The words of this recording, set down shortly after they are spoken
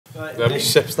Let me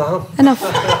sips down. Enough.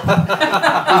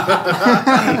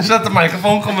 Set the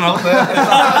microphone coming out there.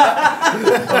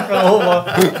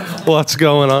 What's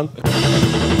going on?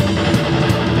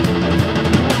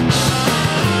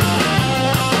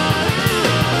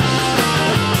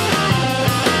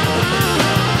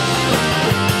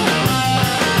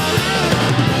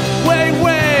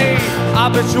 I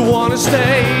bet you wanna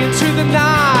stay into the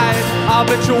night. I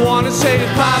bet you wanna say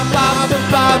bye bye bye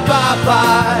bye bye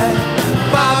bye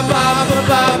bye bye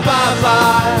bye bye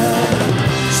bye.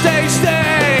 Stay,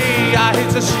 stay. I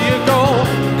hate to see you go.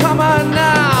 Come on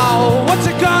now. What's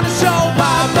it gonna show?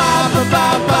 Bye bye bye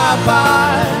bye bye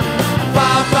bye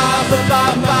bye bye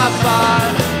bye bye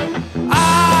bye.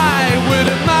 I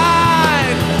wouldn't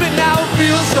mind, but now it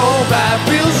feels so bad,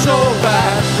 feels so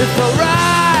bad. It's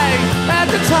alright at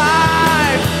the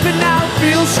time, but now it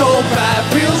feels so bad,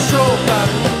 feels so bad.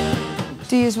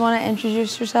 Do you just want to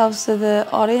introduce yourselves to the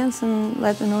audience and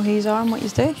let them know who you are and what you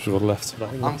do? Sure, left to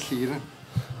right. I'm Kieran.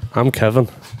 I'm Kevin.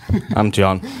 I'm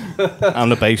John. I'm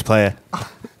the bass player.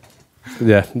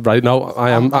 Yeah, right now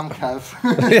I'm Kev.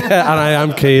 Yeah, and I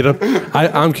am Kieran.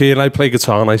 I'm Kieran. I play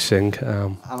guitar and I sing.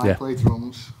 And I play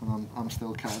drums, and I'm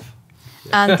still Kev.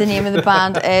 And the name of the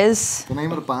band is? The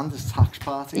name of the band is Tax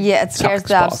Party. Yeah, it scares Tax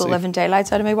the absolute Party. living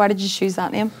daylights out of me. Why did you choose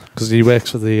that name? Because he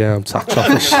works for the tax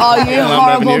office. Oh, you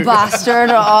horrible bastard.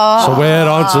 Oh. So we're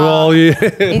on to all you.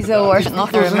 He's the worst,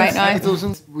 not the room right now. It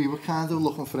doesn't. We were kind of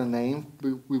looking for a name.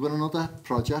 We were another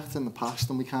project in the past,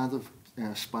 and we kind of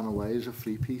span away as a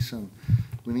three-piece, and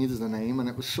we needed a name, and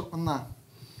it was something that,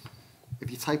 if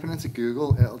you type it into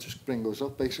Google, it'll just bring us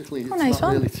up. Basically, it's nice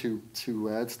not one. really two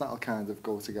words that'll kind of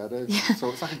go together. Yeah. So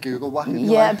it's like a Google whack.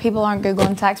 Yeah, people aren't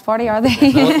Googling Tax Party, are they?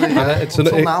 It's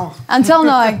Until now. Until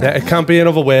now. Yeah, it can be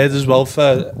another word as well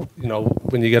for, you know,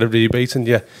 when you get a rebate and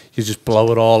you just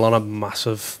blow it all on a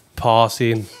massive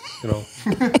party, and you know.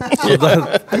 So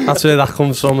that's where that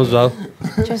comes from as well.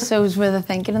 Just shows where the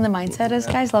thinking and the mindset is.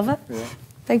 Guys love it. Yeah.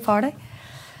 Big party.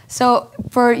 So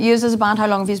for you as a band, how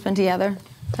long have you been together?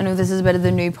 I know this is a bit of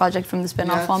the new project from the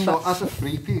spin-off one, so but as a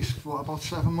three-piece, what, about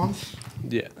 7 months?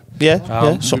 Yeah.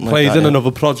 Yeah, We something played like that, in yeah.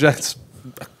 another project.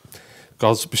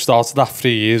 God, we started that 3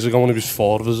 years ago when it was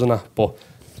 4 of us and that, but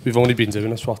we've only been doing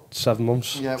this, what, 7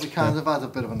 months? Yeah, we kind of had a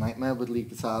bit of a nightmare with lead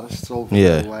guitarists over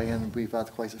the way, and we've had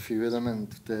quite a few of them,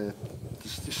 and there's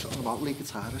something about lead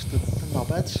guitarists, they're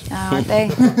knobheads. aren't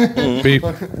they?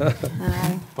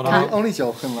 But I'm only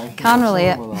joking, like. Can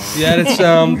relate. Yeah, it's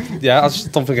yeah, I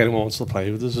just don't think anyone wants to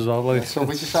play with us as well. Like. So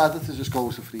we decided to just go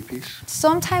as a three-piece.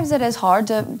 Sometimes it is hard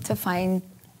to find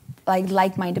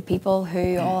like-minded people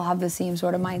who all have the same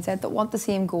sort of mindset, that want the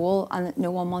same goal, and that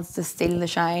no one wants to steal the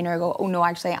shine or go, oh no,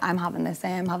 actually I'm having this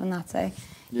day, I'm having that day.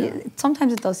 Yeah.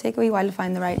 Sometimes it does take a wee while to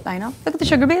find the right lineup. Look at the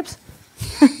Sugar Babes.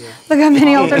 Look how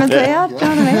many alternates they had. Do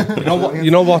you know what I mean?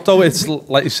 You know what though? It's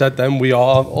like you said. Then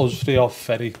us three are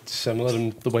very similar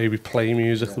in the way we play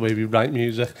music, the way we write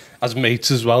music, as mates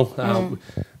as well.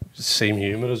 Same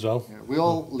humour as well. Yeah, we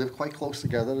all live quite close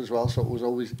together as well, so it was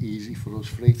always easy for us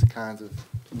three to kind of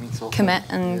meet up, commit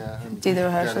and do the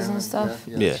rehearsals and stuff.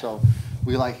 Yeah. So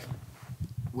we like,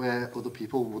 where other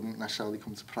people wouldn't necessarily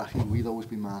come to Prague, we'd always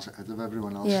be miles ahead of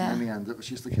everyone else. Yeah. And in the end, it was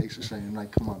just a case of saying,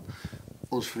 like, come on,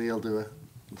 us three will do it.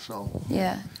 So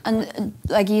yeah, and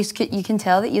like you can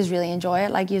tell that you really enjoy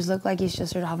it. Like you look like he's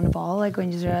just sort of having a ball, like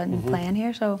when you're playing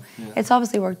here. So it's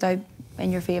obviously worked out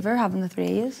in your favour having the three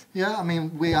years. Yeah, I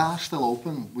mean, we are still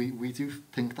open. We do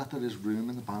think that there is room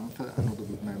in the band for another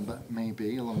member,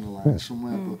 maybe along the line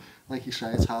somewhere. But like you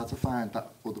say, it's hard to find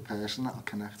that other person that'll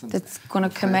connect. And that's going to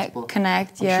connect. I'm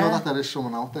sure that there is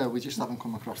someone out there. We just haven't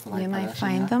come across the right person. You might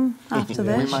find them after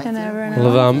this. You never know.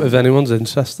 Well, if anyone's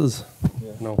interested,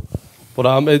 no. But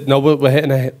no, we're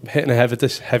hitting a heavy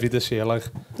this year. Like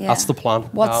that's the plan.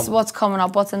 What's coming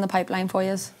up? What's in the pipeline for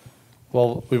you?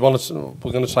 Well, we're going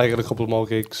to try and get a couple more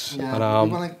gigs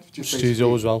and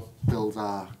studio as well. Build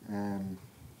our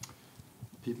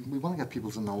we want to get people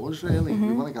to know us really.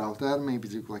 We want to get out there and maybe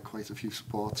do like quite a few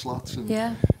support slots and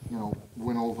you know,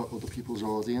 win over other people's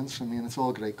audience. I mean, it's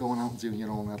all great going out and doing your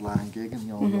own headline gig and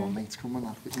your mates coming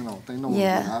up, you know, they know who we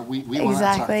are. We want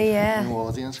to attract a new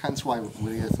audience, hence why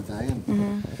we're here today.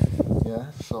 And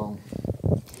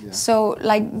So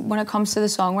like when it comes to the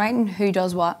songwriting, who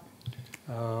does what?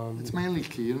 It's mainly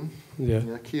Kieran.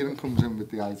 Yeah, Kieran comes in with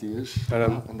the ideas,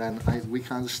 and then we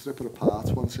kind of strip it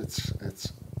apart once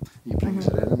he brings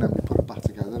it in, and then we put it back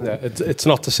together. Yeah, it's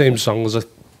not the same song as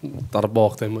that I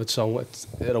walked in with, so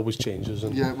it always changes.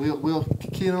 And yeah,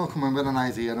 Kieran will come in with an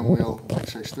idea, and we'll, like I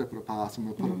say, strip it apart, and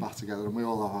we'll put it back together, and we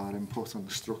all have our input on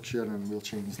the structure, and we'll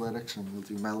change lyrics, and we'll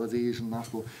do melodies and that.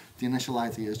 But the initial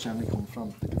ideas generally come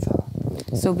from the guitar.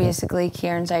 So basically,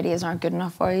 Kieran's ideas aren't good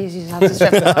enough for you. You just have to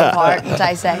strip them apart and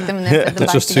dissect them and then put them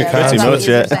back just too together. kind. Is that what Much,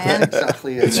 you're yeah. saying?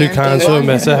 Exactly. You're too kind to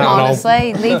admit it. I know.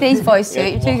 Honestly, leave these boys to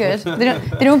it. You're too good.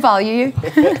 They don't value you.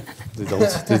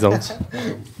 They don't.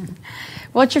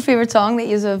 What's your favourite song that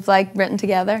you have like written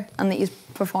together and that you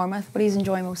perform with? What do you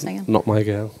enjoy most singing? Not my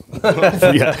girl.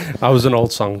 Yeah. That was an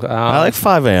old song. I like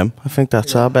 5 AM. I think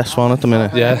that's our best one at the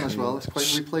minute. Yeah. As well. It's quite,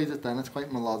 we played it then, it's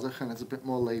quite melodic and it's a bit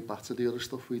more laid back to the other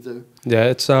stuff we do. Yeah,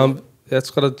 it's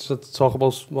got to talk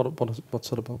about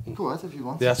what's it about. Go ahead if you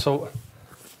want. Yeah, so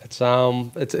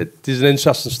there's an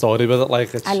interesting story with it.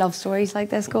 Like it's, I love stories like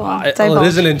this. Go on. Well, it Divulge.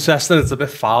 isn't interesting. It's a bit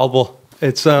foul, but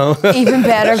it's Even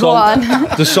better. Go on.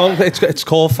 the song. It's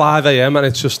called 5 AM and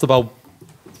it's just about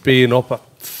being up at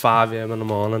 5 AM in the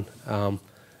morning and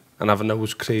having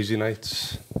those crazy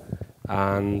nights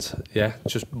and yeah,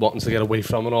 just wanting to get away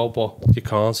from it all, but you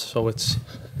can't. So it's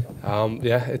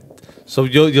so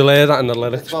you'll hear that in the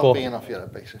lyrics. It's about but being off your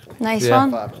head, basically. Nice Yeah.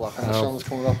 one. 5 o'clock and the sun's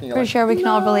coming up and you're Pretty like, sure we can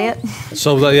all relate.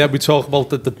 so yeah, we talk about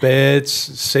the birds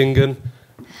singing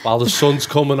while the sun's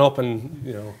coming up and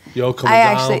you're coming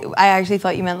down. I actually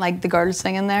thought you meant like the girls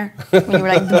singing there. When you were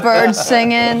like the birds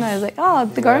singing, I was like, oh,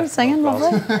 the girls singing,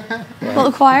 lovely.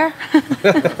 Little choir.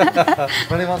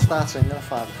 when anyone starts singing at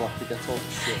 5 o'clock, you get told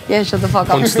to shit. Yeah, shut the fuck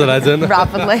up. Punch the head in.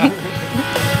 Rapidly.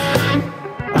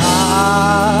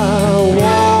 I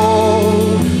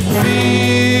won't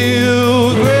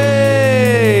feel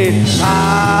great. I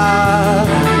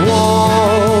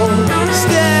won't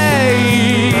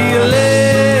stay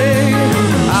late.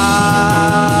 I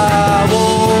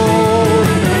won't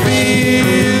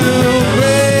feel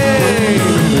great.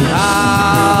 I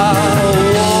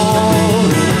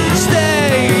won't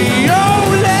stay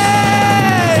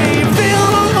late. Feel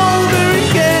all over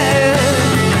again.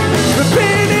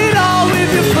 Repeat it all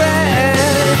with your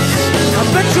friends. I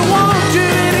bet you won't do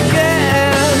it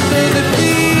again. Does it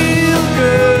feel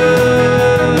good?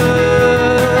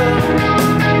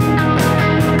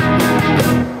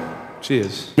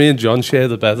 Cheers. Me and John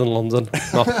shared a bed in London.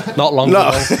 Not long No.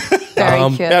 ago. Very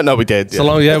cute. Yeah, no, we did. So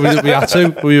long, yeah, we had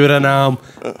to. We were in a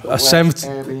 70,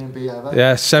 Airbnb ever.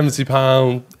 yeah,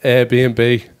 £70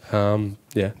 Airbnb.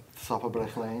 Yeah, Top of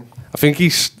Brick Lane. I think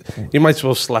he might as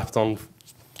well slept on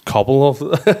cobble of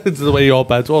the way your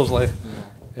bed was. Like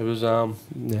it was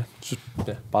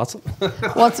bad.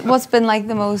 What's been like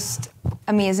the most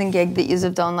amazing gig that you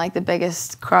have done, like the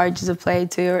biggest crowd you have played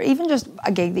to, or even just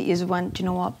a gig that you went, do you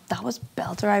know what, that was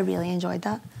belter, I really enjoyed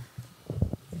that.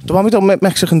 The one we done with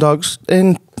Mexican Dogs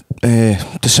in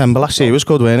December last year was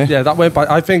good, wasn't it? Yeah, that went by.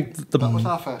 I think That was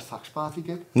our first tax party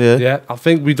gig. Yeah. yeah, I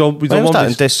think we done When one. was that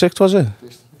in District, was it?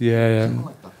 Yeah. Something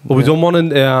like that. But we done one in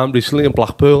recently in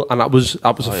Blackpool, and that was yeah,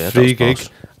 a that free was gig, boss.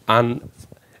 and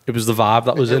it was the vibe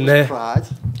that was It in there. Pride.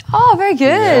 Oh, very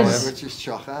good. Which is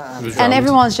chocker. was And grand.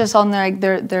 everyone's just on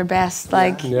their best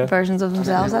like Yeah. versions of And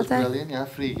themselves it that was day. brilliant, yeah,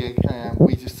 free gig.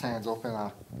 We just turned up in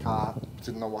our car,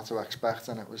 didn't know what to expect,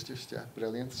 and it was just,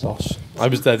 brilliant. Boss. I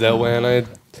was dead ill when I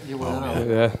You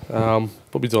were,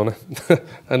 but we done it.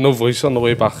 And no voice on the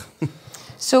way back.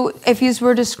 So if you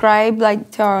were to describe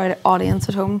like to our audience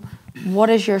at home, what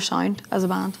is your sound as a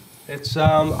band? It's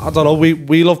I don't know.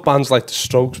 We love bands like The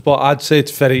Strokes, but I'd say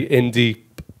it's very indie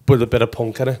with a bit of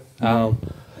punk in it.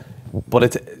 But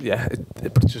it's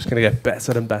just gonna get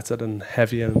better and better and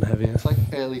heavier and heavier. It's like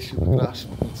early Supergrass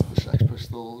meets the Sex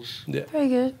Pistols. Yeah. Very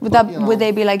good. You know. Would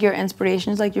they be like your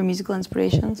inspirations, like your musical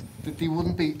inspirations? They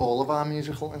wouldn't be all of our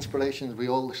musical inspirations. We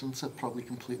all listen to probably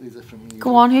completely different music.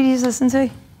 Go on, who do you listen to?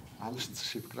 I listen to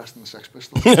Supergrass and the Sex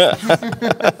Pistols.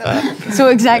 So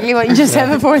exactly what you just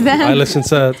said before I then. listen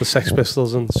to the Sex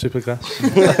Pistols and Supergrass.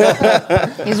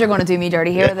 These are going to do me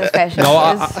dirty here with this question. No,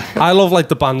 I love like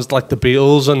the bands like the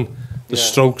Beatles and the Yeah.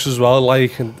 Strokes as well.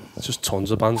 Like and just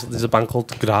tons of bands. There's a band called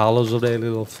the Growlers I really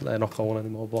love. They're not going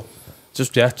anymore, but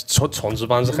just tons of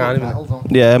bands I can't even. Metal, don't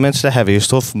they? Yeah, I mean, it's the heavier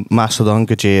stuff. Mastodon,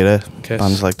 Gojira, Kiss.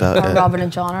 bands like that. Or Yeah. Robin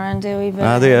and John are into a bit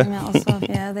Ah, of do heavy you? metal stuff.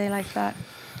 Yeah, they like that.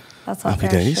 That's up Happy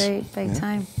their days. street, big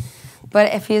time.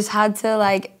 But if you had to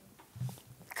like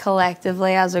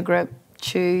collectively as a group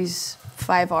choose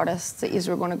 5 artists that you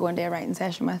were going to go into a writing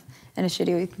session with in a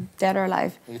studio, dead or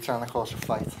alive, Are you trying to cause a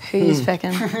fight? who you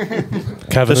picking? Kevin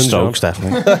The and Strokes, John.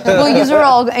 definitely. Well, you are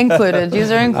all included. You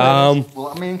are included.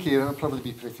 Well, me and Kieran would probably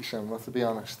be pretty similar, to be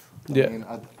honest. Yeah. I mean,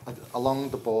 along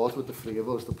the board with the 3 of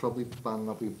us, the probably band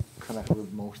that we connect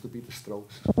with most would be the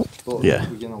Strokes. But Yeah.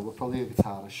 we're probably a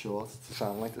guitarist short to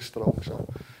sound like the Strokes. So,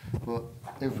 but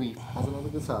if we had another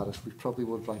guitarist, we probably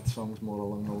would write songs more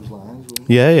along those lines, wouldn't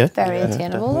we? Yeah. Very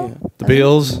attainable though. The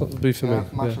Beatles would be for me. Yeah,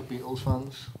 massive Beatles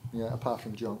fans. Yeah, apart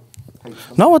from John.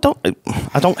 No, I don't.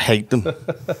 I don't hate them.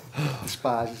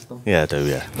 Despises them. Yeah, I do.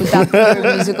 Yeah. Was that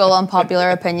your musical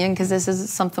unpopular opinion? Because this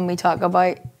is something we talk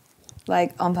about,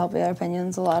 like unpopular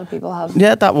opinions. A lot of people have.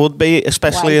 Yeah, that would be,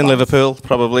 especially in Wild ones. Liverpool,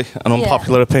 probably an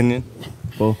unpopular opinion.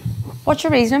 But What's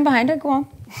your reasoning behind it? Go on.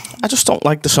 I just don't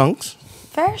like the songs.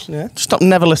 Fair. Yeah, just don't,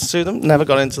 never listen to them. Never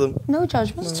got into them. No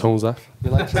judgment. Tones that. We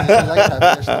like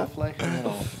heavier stuff, like, and, you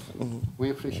know, we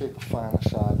appreciate the finer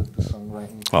side of the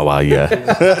songwriting. Oh wow, yeah.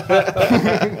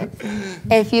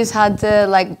 If you had to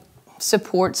like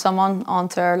support someone on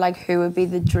tour, like who would be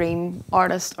the dream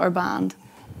artist or band?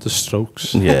 The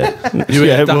Strokes. Yeah. You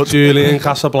Yeah, ain't that but- Julian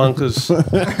Casablancas.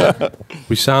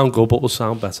 We sound good, but we'll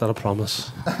sound better, I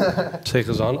promise. Take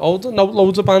us on. Oh, no,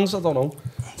 loads of bands, I don't know.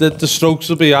 The Strokes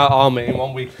will be our main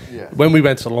one. When we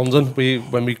went to London,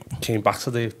 when we came back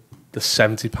to the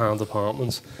 £70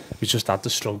 apartments, we just had the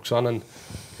Strokes on, and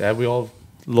yeah, we all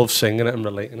love singing it and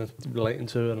relating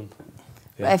to it. And,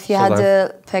 yeah, If you had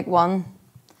to pick one,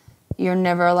 you're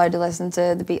never allowed to listen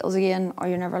to the Beatles again, or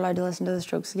you're never allowed to listen to the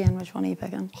Strokes again. Which one are you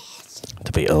picking?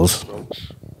 The Beatles.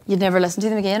 You'd never listen to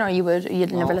them again, or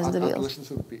you'd never listen to the I'd Beatles? listen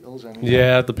to the Beatles anyway.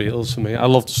 yeah, the Beatles for me. I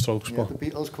love the Strokes, Yeah, but the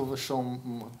Beatles cover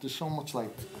there's so much, like,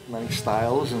 many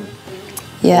styles and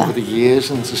Yeah. over the years,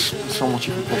 and there's so much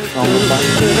you can pick from with that.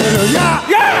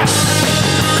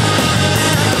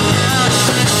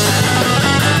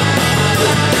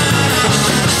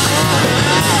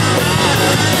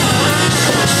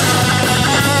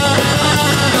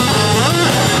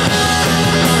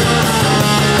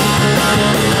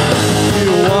 Do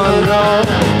you wanna know?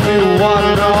 Do you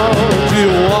wanna know? Do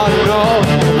you wanna know?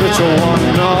 That you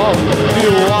wanna know? Do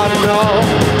you wanna know?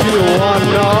 Do you wanna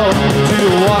know? Do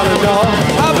you wanna know?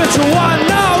 I bet you wanna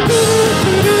know.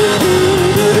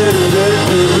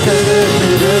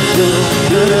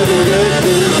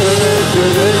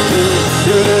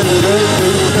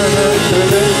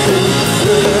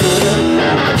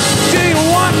 Do you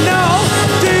wanna know?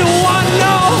 Do you wanna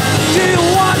know? Do you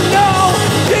wanna know?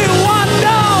 Do you wanna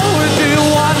know? Do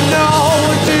you wanna know?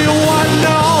 Do you wanna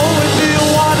know? Do you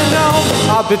wanna know?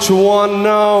 I bet you wanna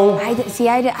know.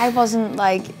 I wasn't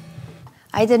like,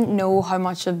 I didn't know how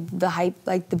much of the hype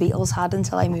like the Beatles had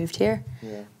until I moved here.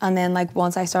 Yeah. And then like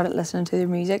once I started listening to their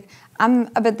music, I'm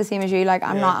a bit the same as you. Like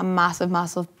I'm not a massive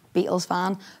Beatles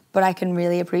fan, but I can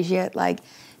really appreciate like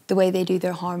the way they do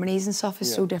their harmonies and stuff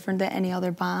is so different to any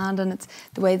other band, and it's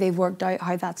the way they've worked out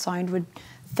how that sound would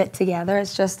fit together.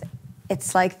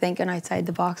 It's like thinking outside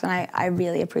the box, and I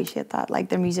really appreciate that. Like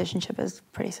their musicianship is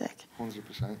pretty sick. 100%,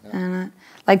 yeah. And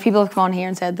like people have come on here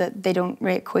and said that they don't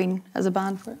rate Queen as a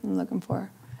band. I'm looking for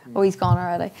her. Oh, he's gone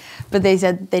already. But they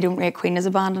said they don't rate Queen as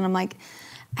a band, and I'm like,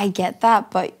 I get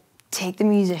that, but take the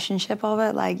musicianship of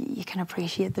it. Like you can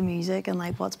appreciate the music and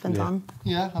like what's been done.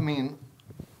 Yeah, I mean,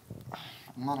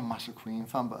 I'm not a massive Queen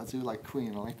fan, but I do like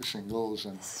Queen. I like the singles,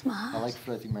 and I like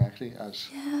Freddie Mercury as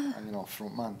you know,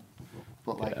 frontman.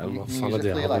 But like I'm not a fan of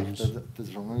the musically, like albums. the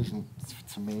drummers, and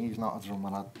to me, he's not a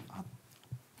drummer.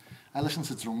 I listen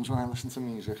to drums when I listen to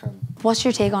music, and What's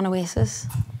your take on Oasis?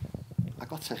 I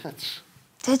got tickets.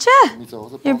 Did you? My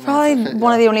daughter bought You're me a probably ticket,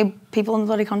 one of the only people in the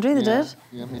bloody country that yeah, did.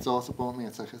 Yeah, my daughter bought me a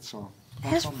ticket, so.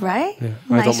 That's right. yeah,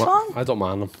 Nice one. I don't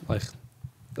mind them. Like,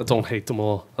 I don't hate them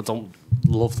all. I don't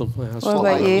love them. Yeah, What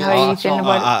about you? How are you feeling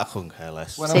about it? I couldn't care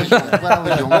less. When I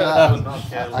was younger,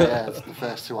 I heard the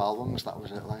first two albums. That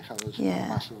was it. Like I was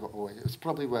massive. It's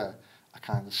probably where I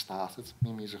kind of started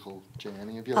my musical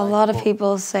journey. If you A like. lot of But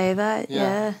people say that.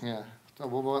 Yeah. Yeah. So,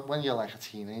 well, when you're like a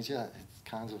teenager, it's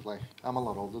kind of like I'm a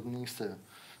lot older than these two.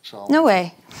 So. No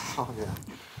way. Oh yeah.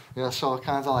 Yeah. So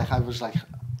kind of like I was like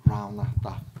around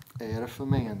that era for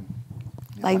me, and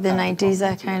Like the 90s,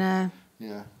 that kind of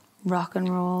yeah. rock and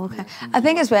roll. Okay. I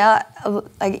think as well,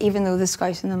 like even though the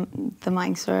Scouts and the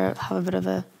Manx have a bit of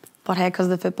a butthead because of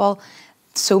the football,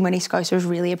 so many Scousers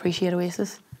really appreciate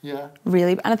Oasis. Yeah.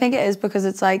 Really, and I think it is because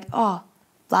it's like, oh,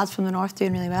 lads from the north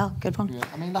doing really well. Good one. Yeah,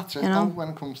 I mean that's it. You know? When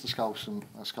it comes to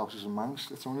Scousers and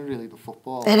Manx, it's only really the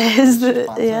football. It is, It's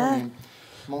banter. yeah. I mean,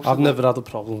 most I've of never had a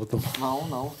problem with them.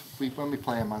 No. When we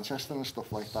play in Manchester and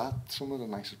stuff like that, some of the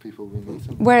nicest people we meet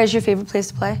Where is your favourite place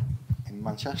to play? in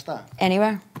Manchester,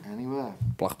 Anywhere. anywhere.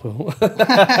 Blackpool.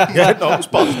 Yeah, no, it's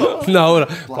Boston. no,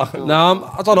 Blackpool.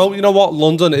 no, I don't know. You know what?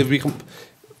 London. If we can,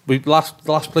 the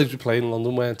last place we played in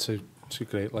London weren't too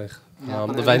great. Like Yeah,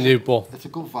 but the it venue, is- but it's a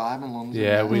good vibe in London.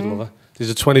 yeah, we love it. There's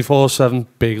a 24/7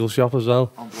 bagel shop as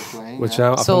well. On Brick Lane, Which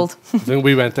yeah. I Sold. think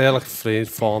we went there like 3,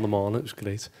 4 in the morning. It was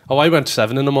great. Oh, I went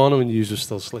 7 in the morning when you were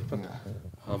still sleeping.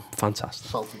 Fantastic.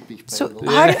 Salted beef So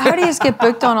bagel. how do you get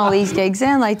booked on all these gigs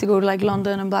then? Like to go to like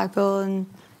London and Blackpool and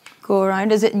go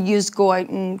around? Is it you just go out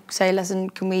and say, listen,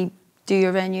 can we do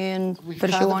your venue and We've put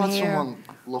a kind show of on had here? someone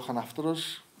looking after us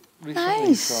recently,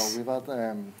 Nice. so we've had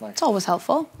like It's always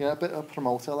helpful. a bit of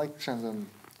promoter, like sending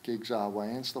gigs our way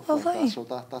and stuff like Lovely. that.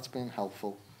 So that's been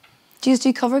helpful. Do you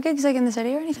do cover gigs like in the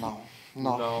city or anything?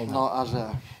 No, not as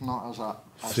a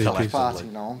Free house gigs. party,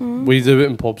 no. We do it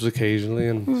in pubs occasionally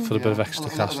and for a bit of Yeah, extra a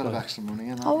cash. little bit of like. extra money.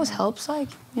 And that, Always you know. helps, like,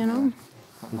 you know.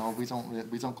 But no, we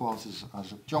don't go out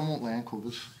as John won't learn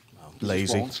covers. He just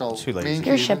Lazy. won't, so Too me lazy. and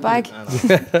You're a Kieran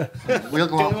shitbag. We'll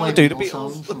go out and play do the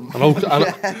Beatles Beatles. songs.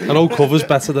 and- I know covers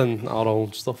better than our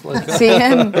own stuff. Like that. See,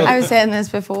 I was saying this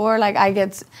before, like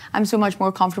I'm so much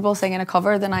more comfortable singing a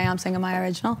cover than I am singing my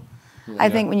original. I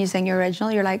think when you sing your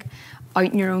original, you're like out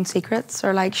in your own secrets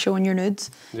or like showing your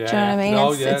nudes. Do you know what I mean?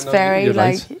 No, It's very you're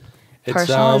like right.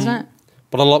 personal, isn't it?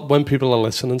 But a lot when people are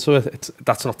listening to it,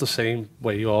 that's not the same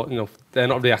way you are. You know, they're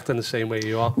not reacting the same way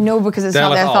you are. No, because it's They're not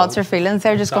like, their "Oh." thoughts or feelings.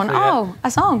 They're just going, Exactly, yeah. oh,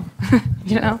 a song.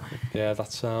 You know? Yeah,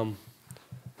 that's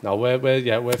No, we're very.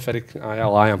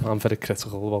 I'm very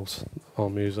critical about our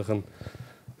music and.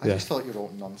 I just thought you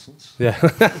wrote nonsense. Yeah,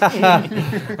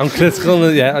 I'm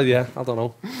critical. Yeah. I don't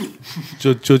know.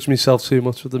 Judge myself too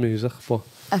much with the music, but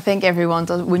I think everyone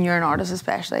does, when you're an artist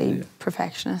especially,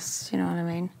 perfectionists, you know what I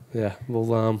mean? yeah.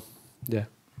 Well, yeah.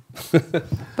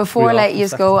 Before We I are let you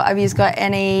go, have you got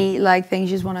any like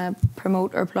things you want to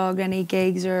promote or plug, any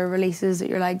gigs or releases that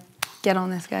you're like, get on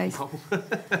this, guys?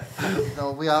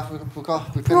 No, we've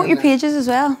been Promote in your the- pages as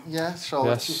well. Yeah, so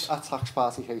Yes. it's at Tax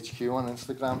Party HQ on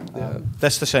Instagram.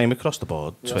 That's the same across the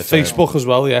board. Yeah. Twitter. Facebook as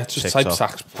well. Yeah, just type TikTok.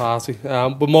 Sax Party.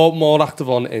 We're more active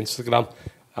on Instagram.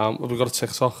 We've got a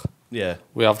TikTok. Yeah.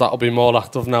 We have that'll be more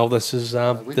active now. This is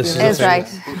We've this is been a Is thing.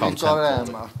 right. We've got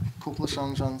a couple of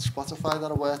songs on Spotify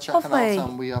that are worth checking Lovely. out,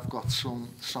 and we have got some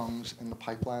songs in the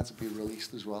pipeline to be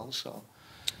released as well. So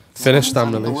Finished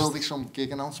and there will released. be some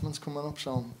gig announcements coming up.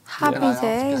 So Happy keep an eye out to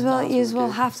days. get Well, down to you a will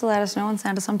gig. have to let us know and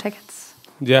send us some tickets.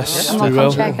 Yes, And we we'll come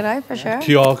will. check it out for sure.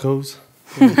 QR codes.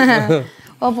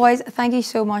 Well, boys, thank you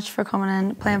so much for coming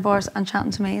in, playing for us and chatting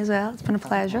to me as well. It's been a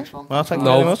pleasure. Nice one. Well, thank you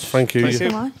very No, much. thank you. Thanks so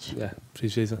much. Yeah,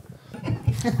 appreciate it.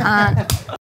 And